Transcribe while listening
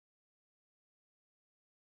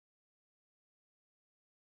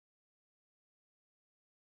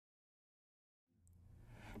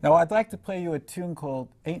Now I'd like to play you a tune called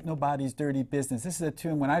Ain't Nobody's Dirty Business. This is a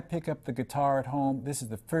tune, when I pick up the guitar at home, this is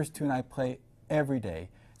the first tune I play every day.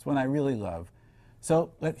 It's one I really love.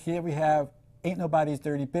 So here we have Ain't Nobody's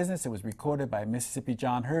Dirty Business. It was recorded by Mississippi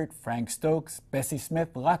John Hurt, Frank Stokes, Bessie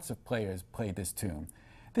Smith. Lots of players played this tune.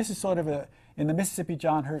 This is sort of in the Mississippi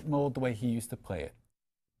John Hurt mold, the way he used to play it.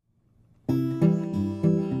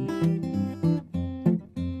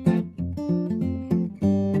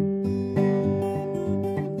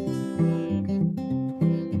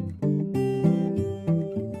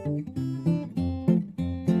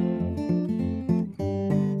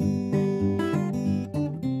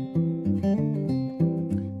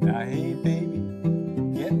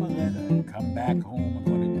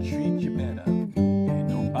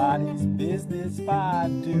 If I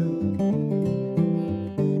do,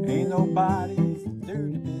 ain't nobody's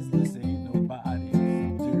dirty business, ain't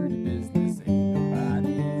nobody's dirty business, ain't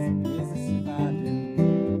nobody's business if I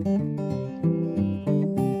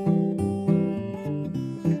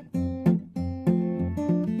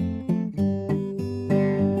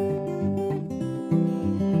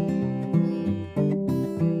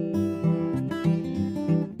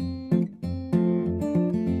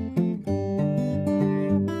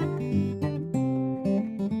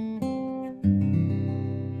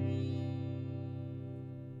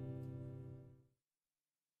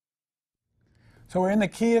So we're in the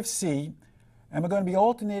key of C, and we're going to be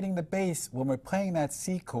alternating the bass when we're playing that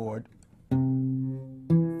C chord.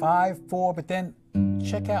 5, 4, but then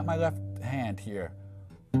check out my left hand here.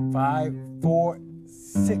 5, 4,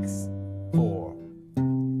 6, 4.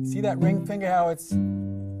 See that ring finger, how it's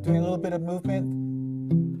doing a little bit of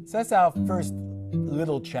movement? So that's our first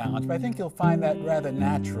little challenge, but I think you'll find that rather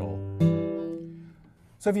natural.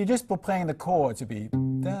 So if you just were playing the chords, it'd be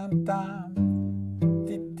dum dum,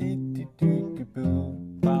 dee dee dee doo doo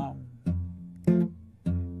boom bum,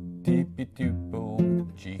 dee dee doo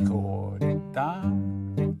boom, G chord,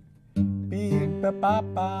 dum, be ba ba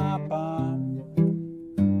ba bum.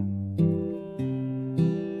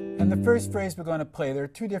 And the first phrase we're going to play, there are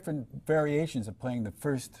two different variations of playing the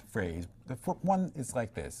first phrase. The one is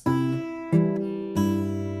like this.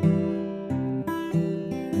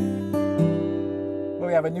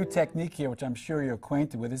 We have a new technique here, which I'm sure you're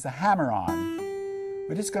acquainted with. It's a hammer-on.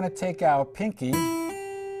 We're just going to take our pinky,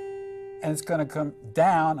 and it's going to come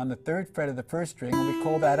down on the 3rd fret of the 1st string, and we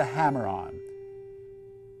call that a hammer-on.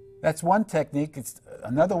 That's one technique.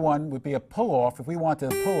 Another one would be a pull-off. If we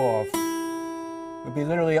wanted a pull-off, it would be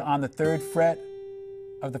literally on the 3rd fret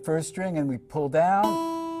of the 1st string, and we pull down.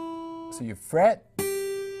 So you fret,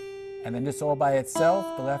 and then just all by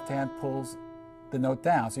itself, the left hand pulls the note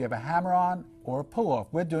down. So you have a hammer-on or a pull-off.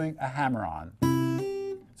 We're doing a hammer-on.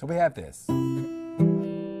 So we have this. And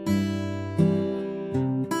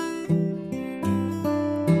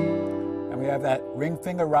we have that ring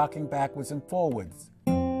finger rocking backwards and forwards.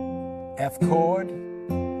 F chord.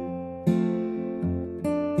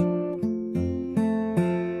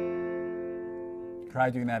 Try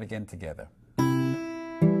doing that again together.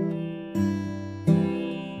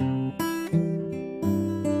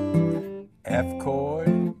 F chord,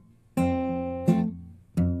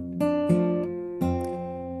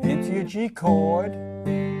 into your G chord,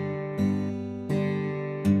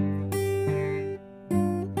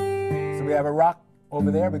 so we have a rock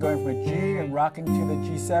over there. We're going from a G and rocking to the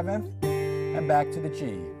G7 and back to the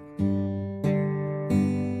G.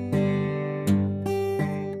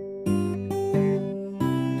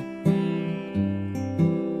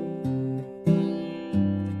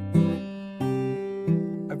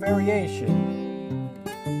 A variation.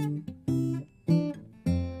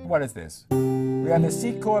 What is this? We have the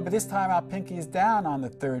C chord, but this time our pinky is down on the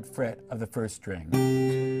 3rd fret of the 1st string.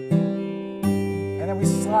 And then we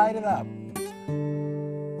slide it up.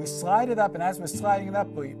 We slide it up, and as we're sliding it up,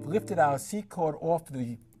 we lifted our C chord off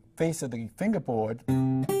the face of the fingerboard. So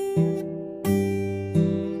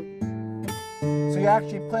you're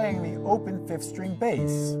actually playing the open 5th string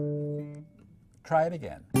bass. Try it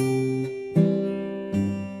again.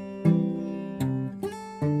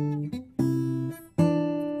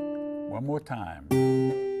 One more time.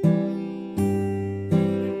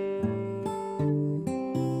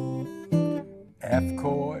 F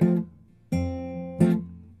chord.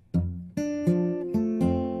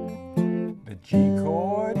 The G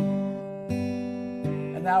chord.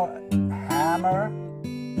 And now hammer.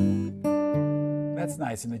 That's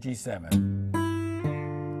nice in the G7.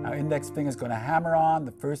 Our index finger is going to hammer on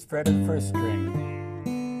the 1st fret of the 1st string.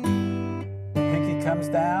 Pinky comes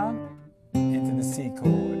down into the C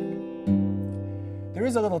chord. There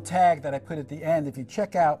is a little tag that I put at the end. If you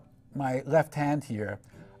check out my left hand here,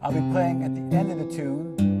 I'll be playing at the end of the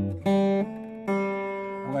tune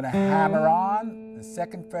I'm going to hammer on the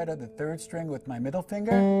second fret of the third string with my middle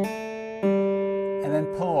finger, and then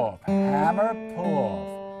pull off. Hammer, pull off.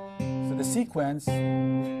 So the sequence,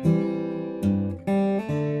 and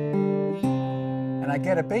I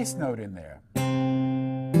get a bass note in there.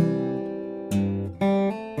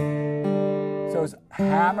 So it's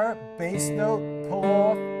hammer, bass note, pull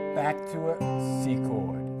off, back to a C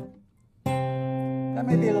chord. That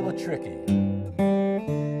may be a little tricky.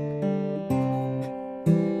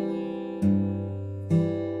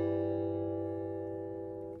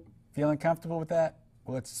 Feeling comfortable with that?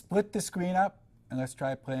 Well, let's split the screen up and let's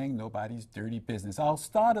try playing Nobody's Dirty Business. I'll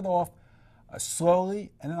start it off slowly,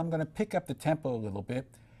 and then I'm going to pick up the tempo a little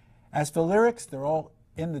bit. As for lyrics, they're all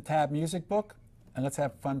in the tab music book, and let's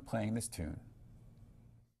have fun playing this tune.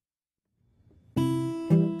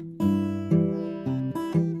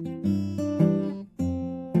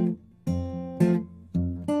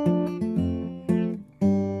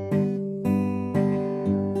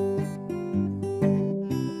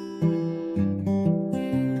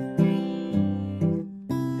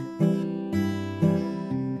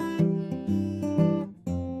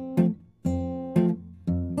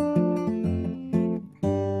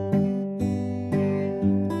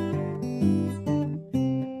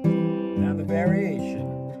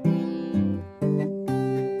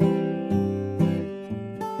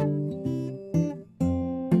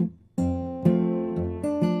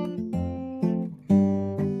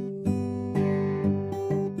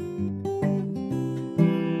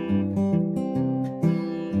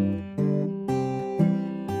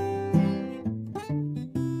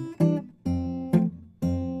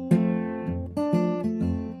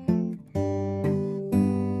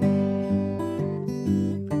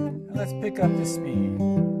 Let's pick up the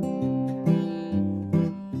speed.